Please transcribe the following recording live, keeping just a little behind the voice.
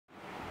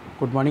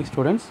Good morning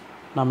students.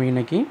 நம்ம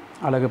இன்றைக்கி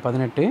அலகு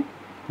 18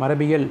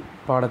 மரபியல்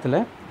பாடத்தில்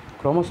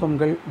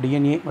குரோமோசோம்கள்,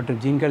 டிஎன்ஏ மற்றும்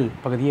ஜீன்கள்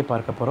பகுதியை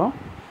பார்க்க போகிறோம்.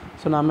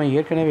 ஸோ நாம்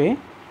ஏற்கனவே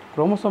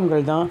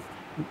குரோமோசோம்கள் தான்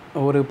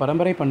ஒரு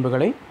பரம்பரை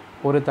பண்புகளை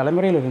ஒரு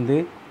தலைமுறையிலிருந்து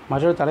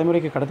மற்றொரு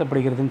தலைமுறைக்கு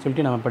கடத்தப்படுகிறதுன்னு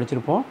சொல்லிட்டு நம்ம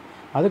படிச்சிருப்போம்.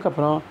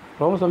 அதுக்கப்புறம்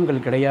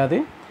குரோமோசோம்கள் கிடையாது,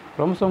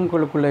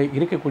 குரோமோசோம்களுக்குள்ளே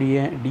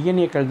இருக்கக்கூடிய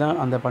டிஎன்ஏக்கள்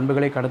தான் அந்த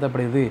பண்புகளை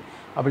கடத்தப்படுது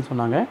அப்படின்னு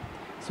சொன்னாங்க.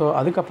 ஸோ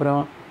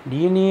அதுக்கப்புறம்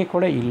டிஎன்ஏ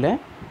கூட இல்லை,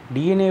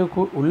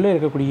 டிஎன்ஏவுக்கு உள்ளே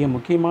இருக்கக்கூடிய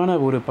முக்கியமான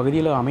ஒரு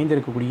பகுதியில்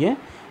அமைந்திருக்கக்கூடிய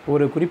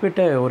ஒரு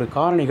குறிப்பிட்ட ஒரு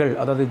காரணிகள்,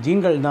 அதாவது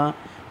ஜீன்கள் தான்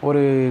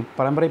ஒரு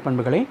பரம்பரை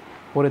பண்புகளை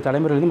ஒரு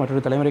தலைமுறையிலிருந்து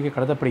மற்றொரு தலைமுறைக்கு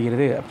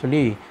கடத்தப்படுகிறது அப்படின்னு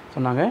சொல்லி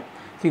சொன்னாங்க.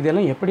 ஸோ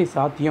இதெல்லாம் எப்படி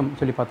சாத்தியம்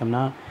சொல்லி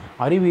பார்த்தோம்னா,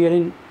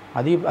 அறிவியலின்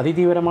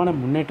அதிதீவிரமான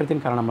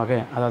முன்னேற்றத்தின் காரணமாக,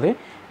 அதாவது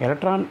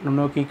எலக்ட்ரான்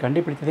நுண்ணோக்கி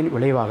கண்டுபிடித்ததின்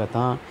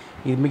விளைவாகத்தான்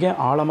இது மிக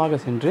ஆழமாக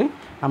சென்று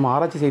நம்ம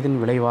ஆராய்ச்சி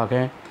செய்ததின்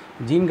விளைவாக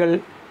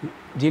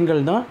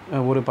ஜீன்கள் தான்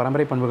ஒரு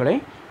பரம்பரை பண்புகளை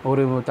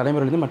ஒரு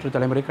தலைமுறையிலிருந்து மற்றொரு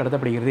தலைமுறை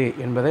கடத்தப்படுகிறது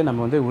என்பதை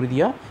நம்ம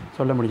உறுதியாக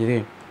சொல்ல முடியுது.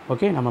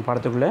 ஓகே, நம்ம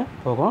பாடத்துக்குள்ளே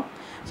போகும்.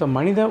 ஸோ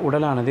மனித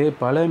உடலானது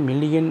பல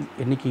மில்லியன்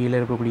எண்ணிக்கையில்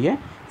இருக்கக்கூடிய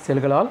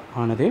செல்களால்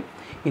ஆனது.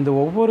 இந்த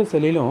ஒவ்வொரு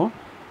செல்லிலும்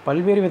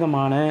பல்வேறு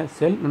விதமான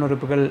செல்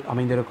நுண்ணுறுப்புகள்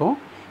அமைந்திருக்கும்.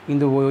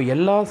 இந்த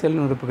எல்லா செல்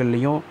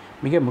நுண்ணுறுப்புகள்லேயும்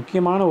மிக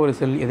முக்கியமான ஒரு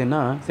செல்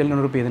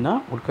நுண்ணுறுப்பு எதுனா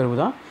உட்கருவு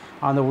தான்.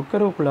 அந்த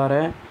உட்கருவுக்குள்ளார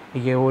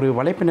ஒரு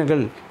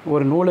வலைப்பின்னல்கள்,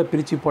 ஒரு நூலை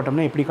பிரித்து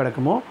போட்டோம்னா எப்படி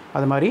கிடக்குமோ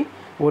அது மாதிரி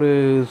ஒரு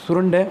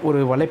சுருண்ட ஒரு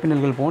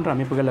வலைப்பின்னல்கள் போன்ற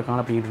அமைப்புகளில்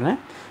காணப்படுகின்றன.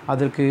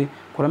 அதற்கு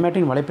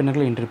குரோமேட்டின்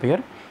வலைப்பின்னல்கள் என்று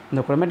பெயர்.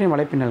 இந்த குரோமேட்டின்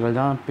வலைப்பின்னல்கள்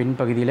தான்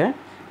பின்பகுதியில்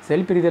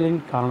செல் பிரிதலின்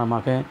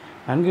காரணமாக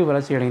நன்கு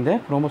வளர்ச்சியடைந்த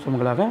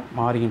குரோமோசோம்களாக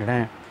மாறுகின்றன.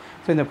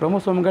 ஸோ இந்த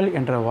குரோமோசோம்கள்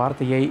என்ற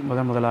வார்த்தையை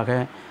முதலாக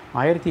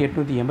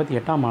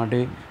 1888ஆம் ஆண்டு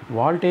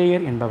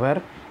வால்டேயர் என்பவர்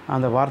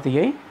அந்த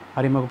வார்த்தையை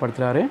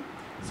அறிமுகப்படுத்துகிறார்.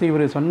 ஸோ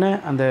இவர் சொன்ன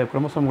அந்த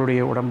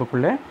குரோமோசோம்களுடைய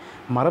உடம்புக்குள்ளே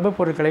மரபு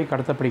பொருட்களை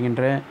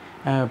கடத்தப்படுகின்ற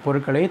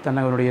பொருட்களை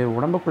தன்னுடைய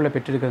உடம்புக்குள்ளே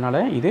பெற்றிருக்கிறதுனால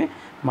இது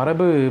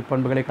மரபு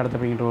பண்புகளை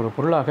கடத்தப்படுகின்ற ஒரு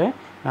பொருளாக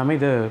நாம்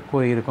இதை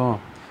கூறியிருக்கோம்.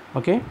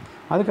 ஓகே,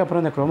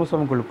 அதுக்கப்புறம் இந்த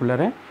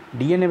குரோமோசோம்களுக்குள்ளே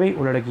டிஎன்ஏவை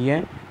உள்ளடக்கிய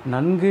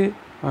நன்கு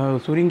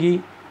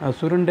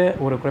சுருண்ட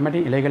ஒரு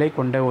குரோமேட்டின் இலைகளை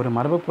கொண்ட ஒரு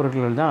மரபு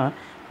பொருட்கள் தான்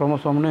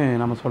குரோமோசோம்னு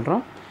நம்ம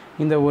சொல்கிறோம்.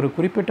 இந்த ஒரு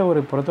குறிப்பிட்ட ஒரு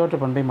புறத்தோற்ற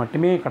பண்பை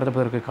மட்டுமே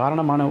கடத்தப்படுவதற்கு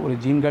காரணமான ஒரு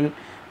ஜீன்கள்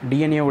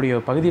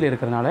டிஎன்ஏவுடைய பகுதியில்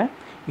இருக்கிறதுனால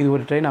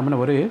இது நம்ம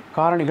ஒரு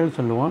காரணிகள்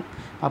சொல்லுவோம்.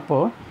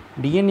 அப்போது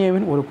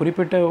டிஎன்ஏவின் ஒரு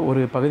குறிப்பிட்ட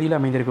ஒரு பகுதியில்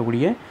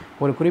அமைந்திருக்கக்கூடிய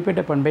ஒரு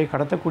குறிப்பிட்ட பண்பை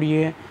கடத்தக்கூடிய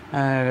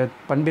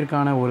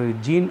பண்பிற்கான ஒரு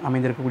ஜீன்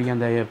அமைந்திருக்கக்கூடிய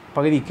அந்த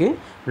பகுதிக்கு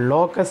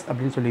லோக்கஸ்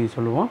அப்படின்னு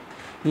சொல்லுவோம்.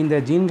 இந்த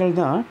ஜீன்கள்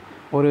தான்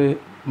ஒரு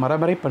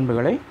மரபரை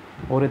பண்புகளை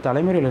ஒரு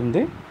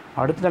தலைமுறையிலிருந்து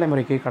அடுத்த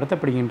தலைமுறைக்கு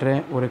கடத்தப்படுகின்ற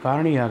ஒரு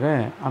காரணியாக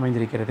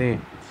அமைந்திருக்கிறது.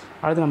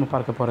 அடுத்து நம்ம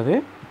பார்க்க போகிறது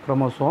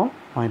குரோமோசோம்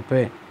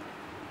அமைப்பு.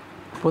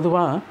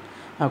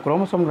 பொதுவாக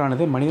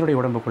குரோமோசோம்களானது மனிதனுடைய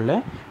உடம்புக்குள்ளே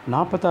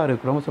 46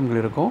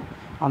 குரோமோசோம்கள் இருக்கும்.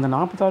 அந்த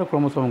 46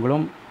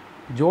 குரோமோசோம்களும்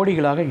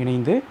ஜோடிகளாக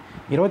இணைந்து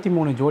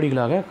 23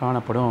 ஜோடிகளாக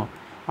காணப்படும்.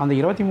 அந்த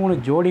 23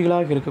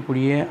 ஜோடிகளாக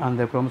இருக்கக்கூடிய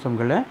அந்த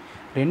குரோமோசோம்களை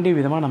 2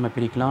 விதமாக நம்ம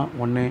பிரிக்கலாம்.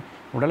 ஒன்று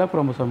உடல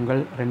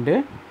குரோமோசோம்கள், 2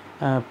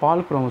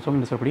 பால் குரோமோசோம்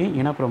என்று சொல்லக்கூடிய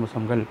இன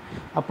குரோமோசோம்கள்.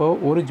 அப்போது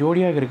ஒரு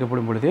ஜோடியாக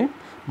இருக்கப்படும் பொழுது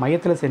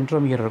மையத்தில்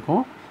சென்ட்ரோமியர்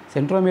இருக்கும்.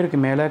 சென்ட்ரோமியருக்கு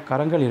மேலே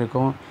கரங்கள்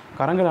இருக்கும்.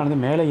 கரங்களானது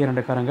மேலே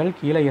 2 கரங்கள்,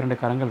 கீழே 2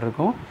 கரங்கள்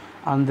இருக்கும்.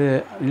 அந்த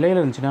நிலையில்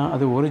இருந்துச்சுன்னா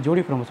அது ஒரு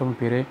ஜோடி குரோமோசோம்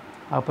பேர்.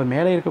 அப்போ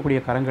மேலே இருக்கக்கூடிய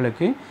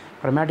கரங்களுக்கு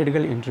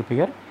குரோமேட்டிடுகள் என்று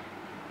பெயர்,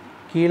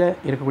 கீழே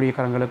இருக்கக்கூடிய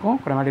கரங்களுக்கும்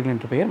குரோமேட்டிடுகள்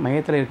என்று பெயர்,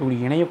 மையத்தில் இருக்கக்கூடிய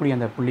இணையக்கூடிய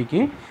அந்த புள்ளிக்கு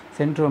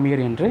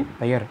சென்ட்ரோமியர் என்று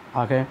பெயர்.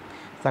 ஆக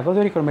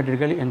சகோதரி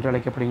குரோமேட்டிடுகள் என்று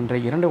அழைக்கப்படுகின்ற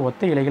 2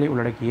 ஒத்த இலைகளை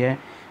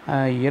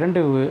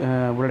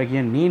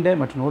உள்ளடக்கிய நீண்ட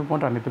மற்றும் நூல்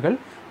போன்ற அமைப்புகள்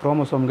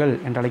குரோமோசோம்கள்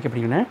என்று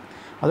அழைக்கப்படுகின்றன.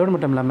 அதோடு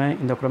மட்டும் இல்லாமல்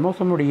இந்த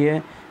குரோமோசோமுடைய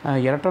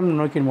எலக்ட்ரான்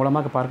நுண்ணோக்கின்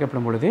மூலமாக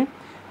பார்க்கப்படும் பொழுது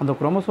அந்த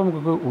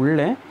குரோமோசோமுக்கு உள்ள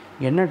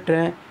எண்ணற்ற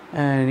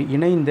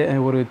இணைந்த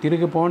ஒரு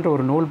திருகு போன்ற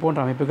ஒரு நூல் போன்ற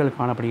அமைப்புகள்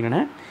காணப்படுகின்றன.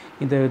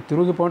 இந்த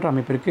திருகு போன்ற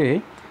அமைப்பிற்கு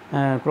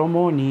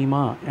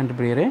குரோமோனீமா என்று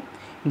பெயர்.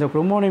 இந்த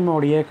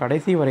குரோமோனீமாவுடைய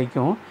கடைசி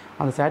வரைக்கும்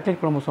அந்த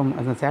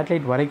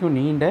சேட்டலைட் வரைக்கும்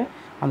நீண்ட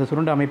அந்த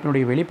சுருண்ட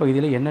அமைப்பினுடைய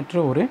வெளிப்பகுதியில் எண்ணற்ற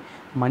ஒரு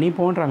மணி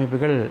போன்ற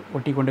அமைப்புகள்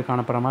ஒட்டி கொண்டு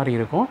காணப்படுற மாதிரி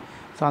இருக்கும்.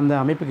 ஸோ அந்த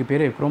அமைப்புக்கு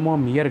பேர்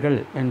குரோமோமியர்கள்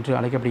என்று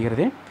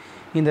அழைக்கப்படுகிறது.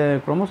 இந்த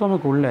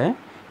குரோமோசோமுக்கு உள்ள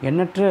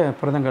எண்ணற்ற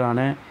புரதங்கள்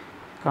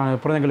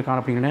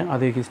காணப்படுகின்றன.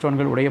 அது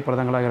ஹிஸ்டோன்கள் உடைய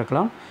புரதங்களாக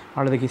இருக்கலாம்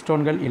அல்லது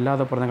ஹிஸ்டோன்கள்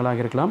இல்லாத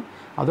புரதங்களாக இருக்கலாம்.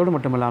 அதோடு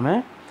மட்டும்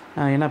இல்லாமல்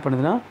என்ன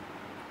பண்ணுதுன்னா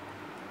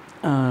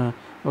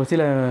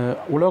சில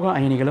உலோக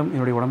அயனிகளும்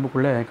என்னுடைய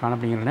உடம்புக்குள்ளே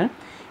காணப்படுகின்றன.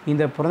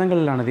 இந்த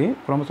புரதங்களானது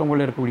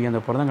குரோமோசோம்களில் இருக்கக்கூடிய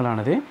அந்த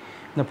புரதங்களானது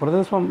இந்த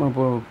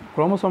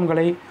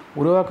குரோமோசோம்களை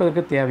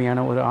உருவாக்குவதற்கு தேவையான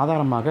ஒரு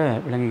ஆதாரமாக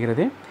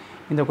விளங்குகிறது.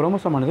 இந்த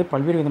குரோமோசோமானது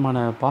பல்வேறு விதமான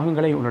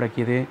பாகங்களை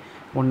உள்ளடக்கியது.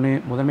 1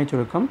 முதன்மை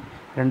சுருக்கம்,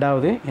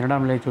 2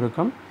 இரண்டாம் நிலை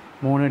சுருக்கம்,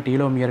 3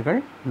 டீலோமியர்கள்,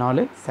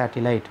 4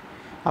 சேட்டிலைட்.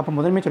 அப்போ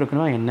முதன்மை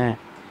சுருக்கம்னா என்ன?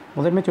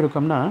 முதன்மை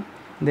சுருக்கம்னா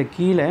இந்த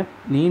கீழே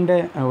நீண்ட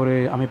ஒரு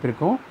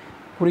அமைப்பிற்கும்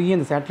குறுகிய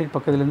அந்த சேட்டலைட்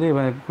பக்கத்திலிருந்து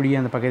வரக்கூடிய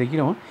அந்த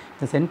பகுதிக்கும்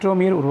இந்த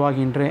சென்ட்ரோமியர்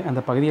உருவாகின்ற அந்த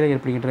பகுதியில்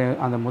ஏற்படுகின்ற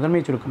அந்த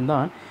முதன்மை சுருக்கம்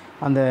தான்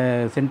அந்த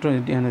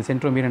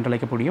சென்ட்ரோமியர் என்று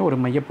அழைக்கக்கூடிய ஒரு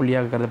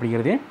மையப்புள்ளியாக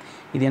கருதப்படுகிறது.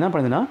 இது என்ன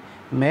பண்ணுதுன்னா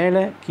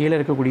மேலே கீழே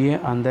இருக்கக்கூடிய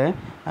அந்த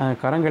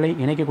கரங்களை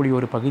இணைக்கக்கூடிய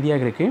ஒரு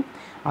பகுதியாக இருக்குது.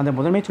 அந்த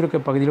முதன்மை சுருக்க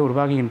பகுதியில்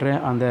உருவாகுகின்ற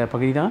அந்த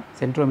பகுதி தான்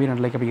சென்ட்ரோமியர்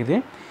என்று அழைக்கப்படுகிறது.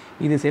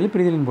 இது செல்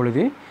பிரிதலின்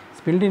பொழுது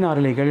ஸ்பில்டின்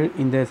ஆரலைகள்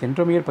இந்த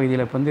சென்ட்ரோமியர்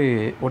பகுதியில் வந்து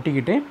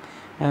ஒட்டிக்கிட்டு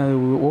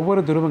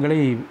ஒவ்வொரு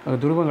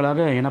துருவங்களாக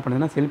என்ன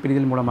பண்ணுதுன்னா செல்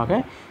பிரிதல் மூலமாக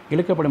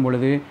இழுக்கப்படும்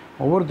பொழுது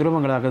ஒவ்வொரு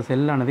துருவங்களாக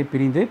செல்லானது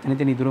பிரிந்து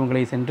தனித்தனி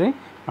துருவங்களை சென்று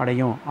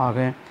அடையும்.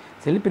 ஆக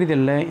செல்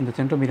பிரிதலில் இந்த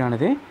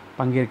சென்ட்ரோமியரானது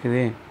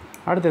பங்கேற்குது.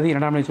 அடுத்தது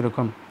இரண்டாம் நிலை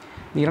சுருக்கம்.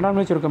 இந்த இரண்டாம்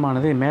நிலை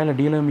சுருக்கமானது மேலே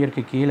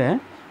டீலோமியருக்கு கீழே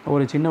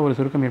ஒரு சின்ன ஒரு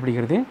சுருக்கம்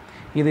ஏற்படுகிறது.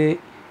 இது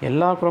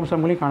எல்லா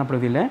குரோமோசோம்களையும்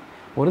காணப்படுவதில்லை,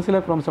 ஒரு சில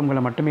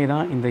குரோமோசோம்களை மட்டுமே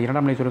தான் இந்த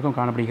இரண்டாம் நிலை சுருக்கம்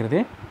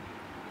காணப்படுகிறது.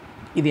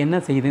 இது என்ன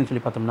செய்யுதுன்னு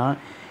சொல்லி பார்த்தோம்னா,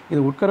 இது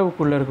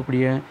உட்கருவுக்குள்ளே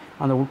இருக்கக்கூடிய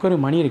அந்த உட்கரு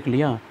மணி இருக்கு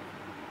இல்லையா,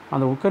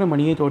 அந்த உட்கரு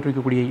மணியை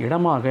தோற்றுவிக்கக்கூடிய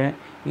இடமாக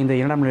இந்த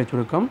இரண்டாம் நிலை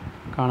சுருக்கம்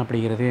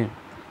காணப்படுகிறது.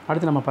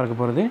 அடுத்து நம்ம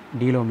பார்க்க போகிறது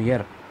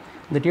டீலோமியர்.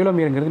 இந்த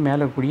டீலோமியருங்கிறது மேலே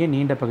இருக்கக்கூடிய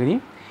நீண்ட பகுதி.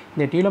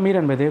 இந்த டீலோமியர்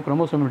என்பது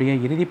குரோமோசோமினுடைய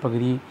இறுதி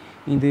பகுதி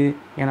இது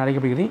என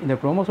அழைக்கப்படுகிறது. இந்த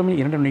குரோமோசோமில்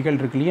 2 நுனிகள்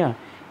இருக்கு இல்லையா,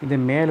 இது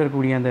மேலே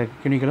இருக்கக்கூடிய அந்த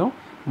கிணிகளும்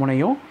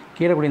முனையும்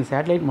கீழே கூடிய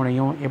சேட்டலைட்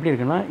முனையும் எப்படி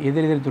இருக்குன்னா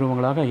எதிரெதிர்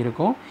துருவங்களாக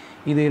இருக்கும்.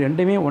 இது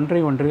ரெண்டுமே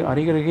ஒன்றை ஒன்று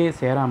அருகருகே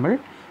சேராமல்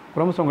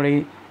குரோமோசோம்களை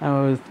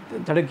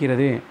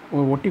தடுக்கிறது,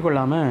 ஒட்டி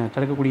கொள்ளாமல்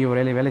தடுக்கக்கூடிய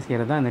ஒரு வேலை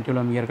செய்கிறது தான் இந்த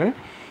டீலோமியர்கள்.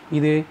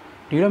 இது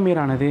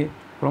டீலோமியரானது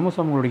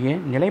குரோமோசோம்களுடைய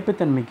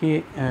நிலைப்புத்தன்மைக்கு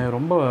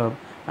ரொம்ப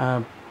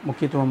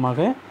முக்கியத்துவமாக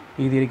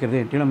இது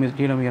இருக்கிறது.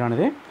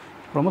 டீலோமியரானது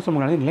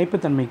குரோமோசோம்களானது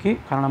நிலைப்புத்தன்மைக்கு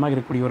காரணமாக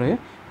இருக்கக்கூடிய ஒரு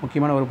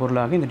முக்கியமான ஒரு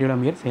பொருளாக இந்த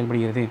டீலோமியர்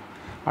செயல்படுகிறது.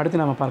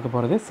 அடுத்து நம்ம பார்க்க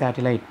போகிறது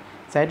சேட்டிலைட்.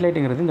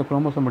 சேட்டிலைட்டுங்கிறது இந்த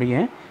குரோமோசோமுடைய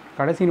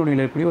கடைசி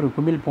நுனியில் இருக்கக்கூடிய ஒரு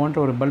குமிழ் போன்ற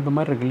ஒரு பல்பு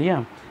மாதிரி இருக்கு இல்லையா,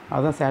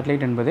 அதுதான்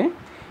சேட்டிலைட் என்பது.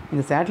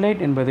 இந்த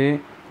சேட்டிலைட் என்பது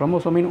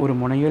குரோமோசோமின் ஒரு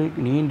முனையில்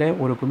நீண்ட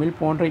ஒரு குமிழ்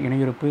போன்ற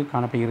இணையுறுப்பு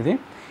காணப்படுகிறது.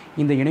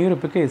 இந்த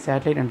இணையுறுப்புக்கு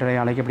சேட்டிலைட் என்று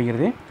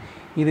அழைக்கப்படுகிறது.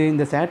 இது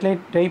இந்த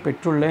சேட்டிலைட்டை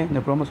பெற்றுள்ள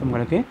இந்த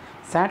குரோமோசோம்களுக்கு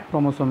சேட்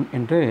குரோமோசோம்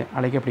என்று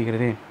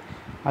அழைக்கப்படுகிறது.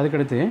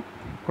 அதுக்கடுத்து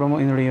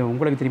இதனுடைய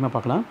உங்களுக்கு தெரியுமா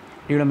பார்க்கலாம்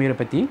டீலோமியரை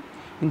பற்றி.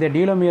 இந்த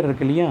டீலோமியர்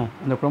இருக்குது இல்லையா,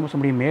 அந்த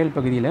குரோமோசோமுடைய மேல்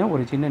பகுதியில்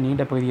ஒரு சின்ன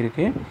நீண்ட பகுதி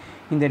இருக்குது.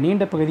 இந்த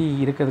நீண்ட பகுதி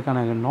இருக்கிறதுக்கான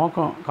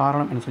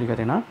காரணம் என்ன சொல்லி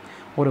பார்த்தீங்கன்னா,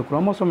 ஒரு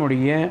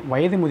குரோமோசோமுடைய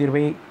வயது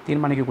முதிர்வை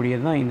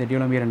தீர்மானிக்கக்கூடியது தான் இந்த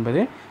டீலோமியர்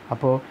என்பது.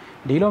 அப்போது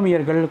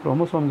டீலோமியர்கள்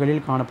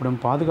குரோமோசோம்களில் காணப்படும்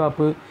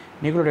பாதுகாப்பு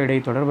நிகழ்வுடைய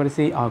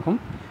தொடர்வரிசை ஆகும்.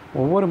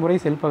 ஒவ்வொரு முறை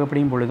செல்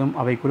பகுப்படையும் பொழுதும்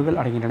அவை குறுகல்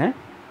அடைகின்றன.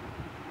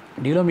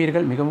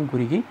 டீலோமியர்கள் மிகவும்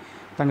குறுகி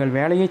தங்கள்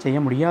வேலையை செய்ய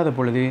முடியாத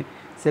பொழுது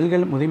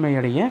செல்கள்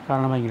முதுமையடைய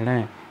காரணமாகின்றன.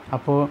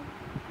 அப்போது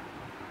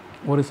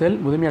ஒரு செல்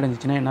முதுமை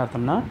அடைஞ்சிச்சுன்னா என்ன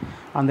அர்த்தம்னா,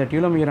 அந்த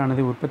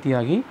டீலோமியரானது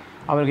உற்பத்தியாகி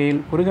அவர்கள்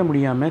குறுக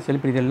முடியாமல்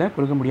செல் பிரிதலில்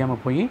குறுக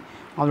முடியாமல் போய்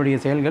அவருடைய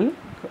செயல்கள்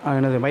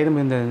வயது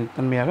முதிர்ந்த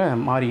தன்மையாக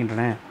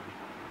மாறுகின்றன.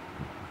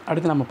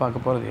 அடுத்து நம்ம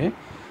பார்க்க போகிறது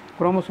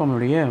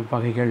குரோமோசோமுடைய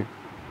வகைகள்.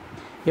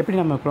 எப்படி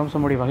நம்ம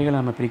குரோமோசோமுடைய வகைகளை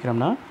நம்ம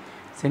பிரிக்கிறோம்னா,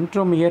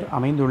 சென்ட்ரோமியர்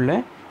அமைந்துள்ள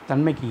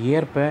தன்மைக்கு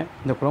ஏற்ப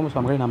இந்த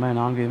குரோமோசோம்களை நம்ம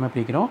 4 விதமாக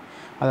பிரிக்கிறோம்.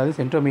 அதாவது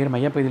சென்ட்ரோமியர்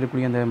மையப்பகுதியில்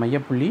இருக்கக்கூடிய அந்த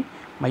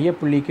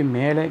மையப்புள்ளிக்கு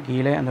மேலே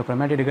கீழே அந்த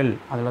குரோமேட்டிடுகள்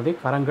அதாவது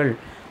கரங்கள்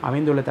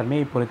அமைந்துள்ள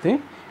தன்மையை பொறுத்து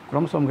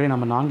குரோமோசோம்களை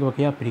நம்ம 4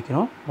 வகையாக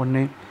பிரிக்கிறோம்.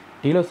 1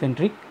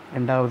 டீலோசென்ட்ரிக்,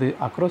 2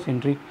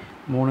 அக்ரோசென்ட்ரிக்,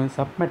 3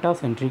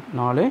 சப்மெட்டாசென்ட்ரிக்,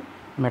 4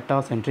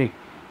 மெட்டாசென்ட்ரிக்.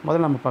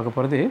 முதல்ல நம்ம பார்க்க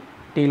போகிறது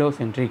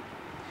டீலோசென்ட்ரிக்.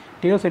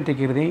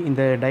 டீலோசென்ட்ரிக் இருக்கிறது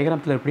இந்த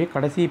டயக்ராமத்தில் இருக்கக்கூடிய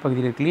கடைசி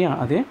பகுதியில் இருக்கு இல்லையா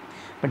அது.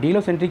 இப்போ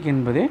டீலோசென்ட்ரிக்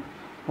என்பது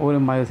ஒரு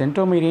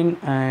சென்ட்ரோமியரின்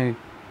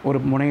ஒரு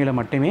முனையில்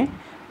மட்டுமே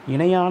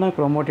இணையான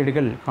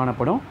குரோமோட்டிடுகள்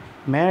காணப்படும்,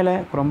 மேலே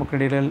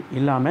குரோமோட்டிடுகள்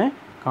இல்லாமல்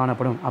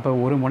காணப்படும். அப்போ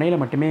ஒரு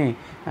முனையில் மட்டுமே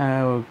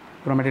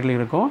குரோமேட்டிடுகள்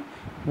இருக்கும்,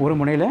 ஒரு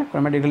முனையில்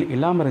குரோமேட்டிடுகள்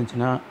இல்லாமல்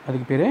இருந்துச்சுன்னா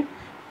அதுக்கு பேர்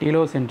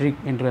டீலோசென்ட்ரிக்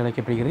என்று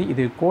அழைக்கப்படுகிறது.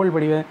 இது கோல்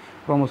வடிவ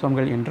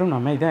குரோமோசோம்கள் என்றும்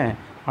நம்ம இதை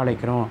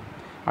அழைக்கிறோம்.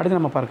 அடுத்து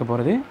நம்ம பார்க்க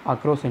போகிறது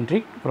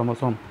அக்ரோசென்ட்ரிக்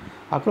குரோமோசோம்.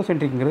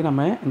 அக்ரோசென்ட்ரிக்ங்கிறது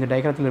நம்ம இந்த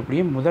டயக்ராமத்தில்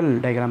இருக்கக்கூடிய முதல்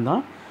டயக்ராம்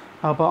தான்.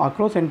 அப்போ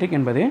அக்ரோசென்ட்ரிக்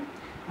என்பது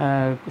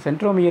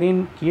சென்ட்ரோமியரின்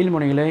கீழ்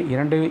முனையில்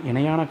 2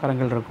 இணையான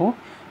கரங்கள் இருக்கும்,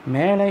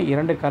 மேலே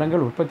 2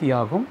 கரங்கள் உற்பத்தி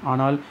ஆகும்,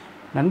 ஆனால்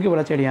நன்கு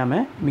வளர்ச்சி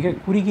அடையாமல் மிக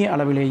குறுகிய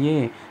அளவிலேயே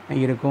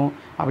இருக்கும்.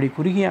 அப்படி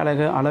குறுகிய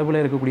அளவில்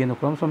இருக்கக்கூடிய அந்த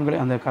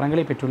குரோமோசோம்கள் அந்த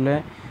கரங்களை பெற்றுள்ள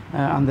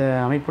அந்த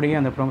அமைப்புடைய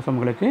அந்த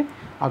குரோமோசோம்களுக்கு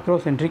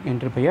அக்ரோசென்ட்ரிக்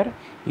என்று பெயர்.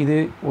 இது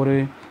ஒரு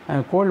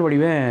கோல்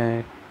வடிவ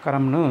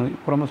கரம்னு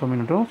குரோமோசோம்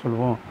என்றும்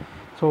சொல்லுவோம்.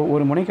 ஸோ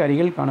ஒரு முனைக்கு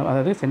அருகில்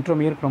அதாவது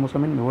சென்ட்ரோமியர்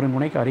குரோமோசோமின் ஒரு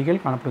முனைக்கு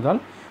அருகில்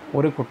காணப்படுவதால்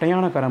ஒரு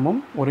குட்டையான கரமும்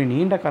ஒரு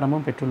நீண்ட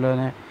கரமும்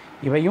பெற்றுள்ளன.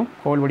 இவையும்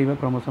கோல் வடிவ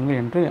குரோமோசோம்கள்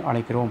என்று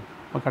அழைக்கிறோம்.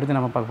 அடுத்து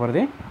நம்ம பார்க்க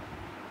போகிறது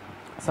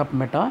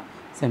சப்மெட்டா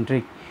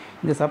சென்ட்ரிக்.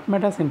 இந்த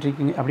சப்மெட்டா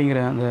சென்ட்ரிக் அப்படிங்கிற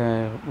அந்த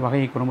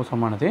வகை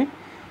குரோமோசோமானது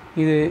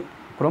இது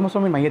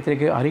குரோமோசோமின்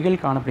மையத்திற்கு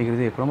அருகில்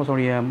காணப்படுகிறது.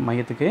 குரோமோசோமுடைய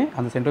மையத்துக்கு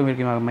அந்த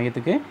சென்ட்ரோமியர்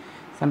மையத்துக்கு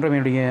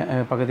சென்ட்ரோமியருடைய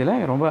பக்கத்தில்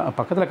ரொம்ப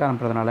பக்கத்தில்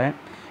காணப்படுறதுனால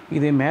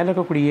இது மேலே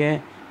இருக்கக்கூடிய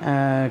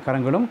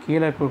கரங்களும்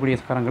கீழே இருக்கக்கூடிய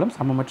கரங்களும்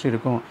சமமற்று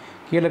இருக்கும்.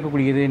 கீழே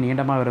இருக்கக்கூடியது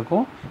நீண்டமாக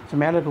இருக்கும், ஸோ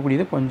மேலே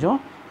இருக்கக்கூடியது கொஞ்சம்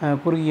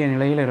குறுகிய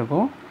நிலையில்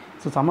இருக்கும்.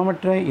 ஸோ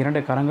சமமற்ற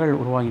 2 கரங்கள்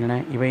உருவாகின்றன.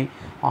 இவை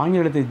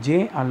ஆங்கில எழுத்து ஜே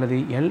அல்லது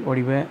எல்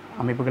வடிவ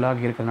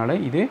அமைப்புகளாக இருக்கிறதுனால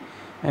இது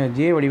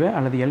ஜே வடிவ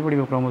அல்லது எல்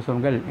வடிவ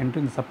குரோமோசோம்கள்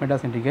என்று இந்த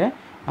சப்மெட்டாசென்ட்ரிக்கை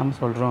நாம்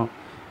சொல்கிறோம்.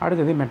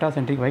 அடுத்தது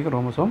மெட்டாசென்ட்ரிக் Y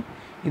குரோமோசோம்.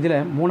 இதில்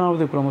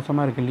 3வது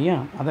குரோமோசோமாக இருக்குது இல்லையா,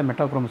 அதான்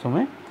மெட்டா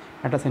குரோமோசோமு,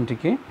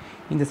 மெட்டாசென்ட்ரிக்கு.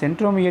 இந்த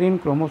சென்ட்ரோமியரின்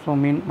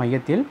குரோமோசோமின்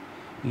மையத்தில்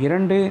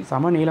 2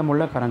 சம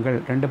நீளமுள்ள கரங்கள்,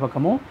 2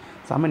 பக்கமும்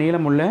சம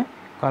நீளமுள்ள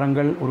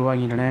கரங்கள்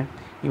உருவாகின்றன.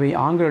 இவை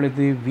ஆங்கில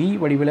எழுத்து V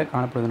வடிவில்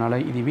காணப்படுவதனால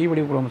இது V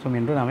வடிவ குரோமோசோம்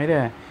என்று நாம் இதை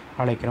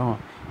அழைக்கிறோம்.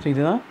 ஸோ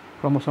இதுதான்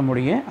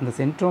குரோமோசோமுடைய அந்த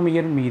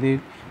சென்ட்ரோமியர் மீது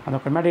அந்த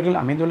குரோமாட்டிக்கில்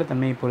அமைந்துள்ள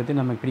தன்மையை பொறுத்து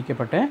நம்ம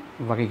பிரிக்கப்பட்ட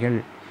வகைகள்.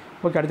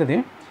 ஓகே, அடுத்தது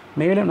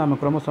மேலும் நம்ம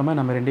குரோமோசோமை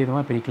நம்ம 2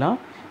 விதமாக பிரிக்கலாம்.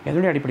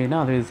 எதனுடைய அடிப்படையில்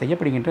அது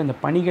செய்யப்படுகின்ற இந்த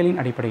பணிகளின்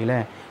அடிப்படையில்.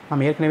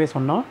 நம்ம ஏற்கனவே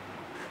சொன்னோம்,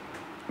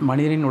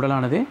 மனிதனின்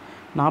உடலானது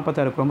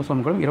 46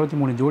 குரோமோசோம்களும்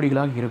 23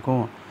 ஜோடிகளாக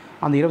இருக்கும்.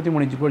 அந்த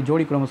 23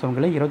 ஜோடி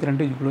குரோமோசோம்களை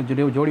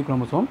 22 ஜோடி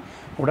குரோமோசோம்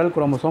உடல்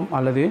குரோமோசோம்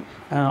அல்லது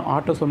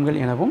ஆட்டோசோம்கள்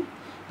எனவும்,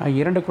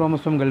 2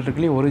 குரோமோசோம்கள்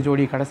இருக்குல்லே, ஒரு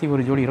ஜோடி, கடைசி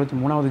ஒரு ஜோடி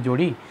 23வது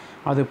ஜோடி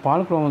அது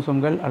பால்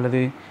குரோமோசோம்கள் அல்லது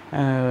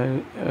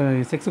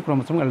செக்ஸ்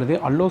குரோமோசோம்கள் அல்லது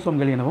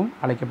அல்லோசோம்கள் எனவும்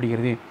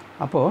அழைக்கப்படுகிறது.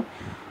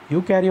 அப்போது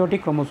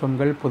யூகேரியோட்டிக்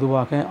குரோமோசோம்கள்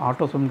பொதுவாக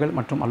ஆட்டோசோம்கள்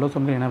மற்றும்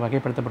அல்லோசோம்கள் என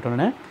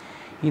வகைப்படுத்தப்பட்டுள்ளன.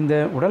 இந்த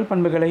உடல்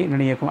பண்புகளை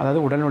நிர்ணயிக்கும்,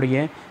 அதாவது உடலுடைய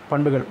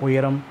பண்புகள்,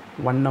 உயரம்,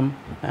 வண்ணம்,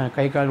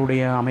 கை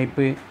காலுடைய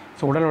அமைப்பு,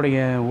 ஸோ உடலுடைய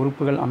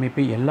உறுப்புகள்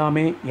அமைப்பு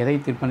எல்லாமே எதை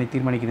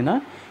தீர்மானிக்குதுன்னா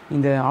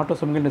இந்த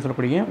ஆட்டோசோம்கள் என்று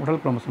சொல்லக்கூடிய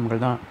உடல்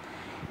குரோமோசோம்கள் தான்.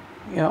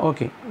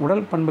 ஓகே,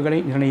 உடல் பண்புகளை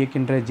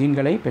நிர்ணயிக்கின்ற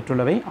ஜீன்களை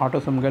பெற்றுள்ளவை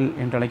ஆட்டோசோம்கள்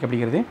என்று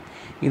அழைக்கப்படுகிறது.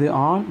 இது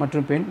ஆண்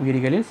மற்றும் பெண்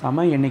உயிரிகளில்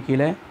சம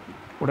எண்ணிக்கையில்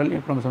உடல்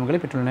குரோமோசோம்களை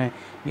பெற்றுள்ளன.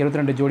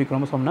 22 ஜோடி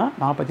குரோமோசோம்னா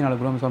 44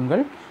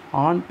 குரோமோசோம்கள்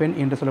ஆண் பெண்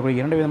என்று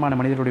சொல்லக்கூடிய 2 விதமான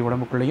மனிதர்களுடைய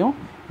உடம்புக்குள்ளேயும்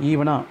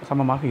ஈவனாக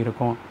சமமாக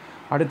இருக்கும்.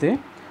 அடுத்து,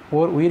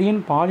 ஓர்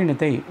உயிரியின்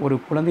பாலினத்தை ஒரு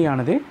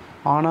குழந்தையானது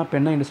ஆணா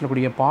பெண்ணா என்று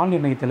சொல்லக்கூடிய பால்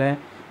நிர்ணயத்தில்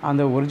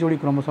அந்த ஒரு ஜோடி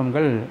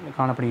குரோமோசோம்கள்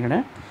காணப்படுகின்றன.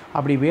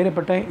 அப்படி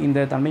வேறுபட்ட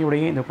இந்த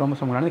தன்மையுடைய இந்த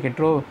குரோமோசோம்களானது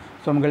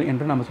ஹெட்ரோசோம்கள்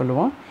என்று நம்ம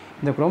சொல்லுவோம்.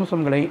 இந்த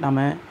குரோமோசோம்களை நம்ம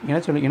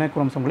இன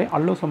குரோமோசோம்களை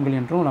அல்லோசோம்கள்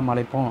என்றும் நம்ம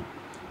அழைப்போம்.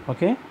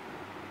 ஓகே,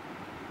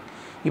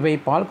 இவை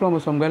பால்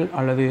குரோமோசோம்கள்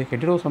அல்லது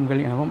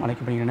ஹெட்ரோசோம்கள் எனவும்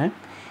அழைக்கப்படுகின்றன.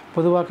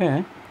 பொதுவாக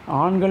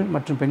ஆண்கள்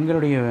மற்றும்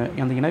பெண்களுடைய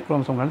அந்த இன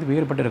குரோமோசோம்கள்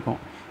வேறுபட்டு இருக்கும்.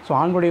 ஸோ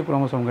ஆண்களுடைய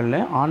குரோமோசோம்களில்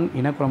ஆண்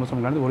இன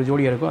குரோமோசோம்கள் ஒரு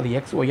ஜோடியாக இருக்கும், அது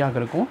எக்ஸ் ஒய்யாக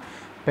இருக்கும்.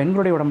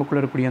 பெண்களுடைய உடம்புக்குள்ளே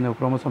இருக்கக்கூடிய அந்த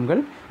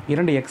குரோமோசோம்கள்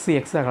 2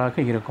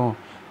 எக்ஸாக இருக்கும்.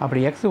 அப்படி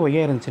எக்ஸ்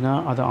ஒய்யாக இருந்துச்சுன்னா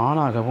அது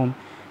ஆணாகவும்,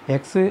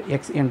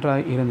 எக்ஸ்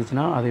என்றாக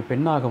இருந்துச்சுன்னா அது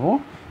பெண்ணாகவும்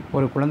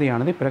ஒரு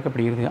குழந்தையானது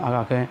பிறக்கப்படுகிறது.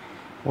 ஆக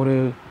ஒரு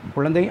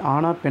குழந்தை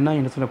ஆணா பெண்ணா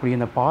என்று சொல்லக்கூடிய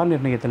இந்த பால்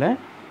நிர்ணயத்தில்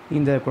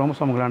இந்த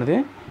குரோமோசோம்களானது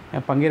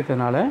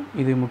பங்கேற்கிறதுனால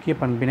இது முக்கிய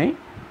பண்பினை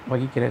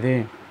வகிக்கிறது.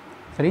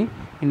 சரி,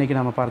 இன்றைக்கி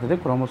நம்ம பார்த்தது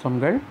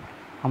குரோமோசோம்கள்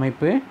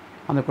அமைப்பு,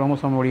 அந்த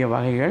குரோமோசோமுடைய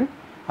வகைகள்,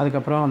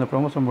 அதுக்கப்புறம் அந்த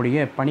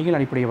குரோமோசோமுடைய பணிகள்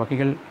அடிப்படைய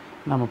வகைகள்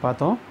நம்ம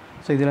பார்த்தோம்.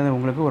 ஸோ இதில்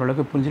உங்களுக்கு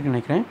ஓரளவுக்கு புரிஞ்சுன்னு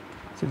நினைக்கிறேன்.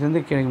 ஸோ இது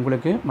வந்து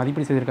உங்களுக்கு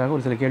மதிப்பீடு செய்வதற்காக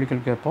ஒரு சில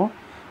கேள்விகள் கேட்போம்.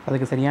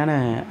 அதுக்கு சரியான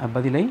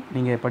பதிலை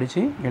நீங்கள்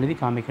படித்து எழுதி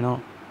காமிக்கணும்.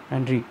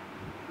 நன்றி.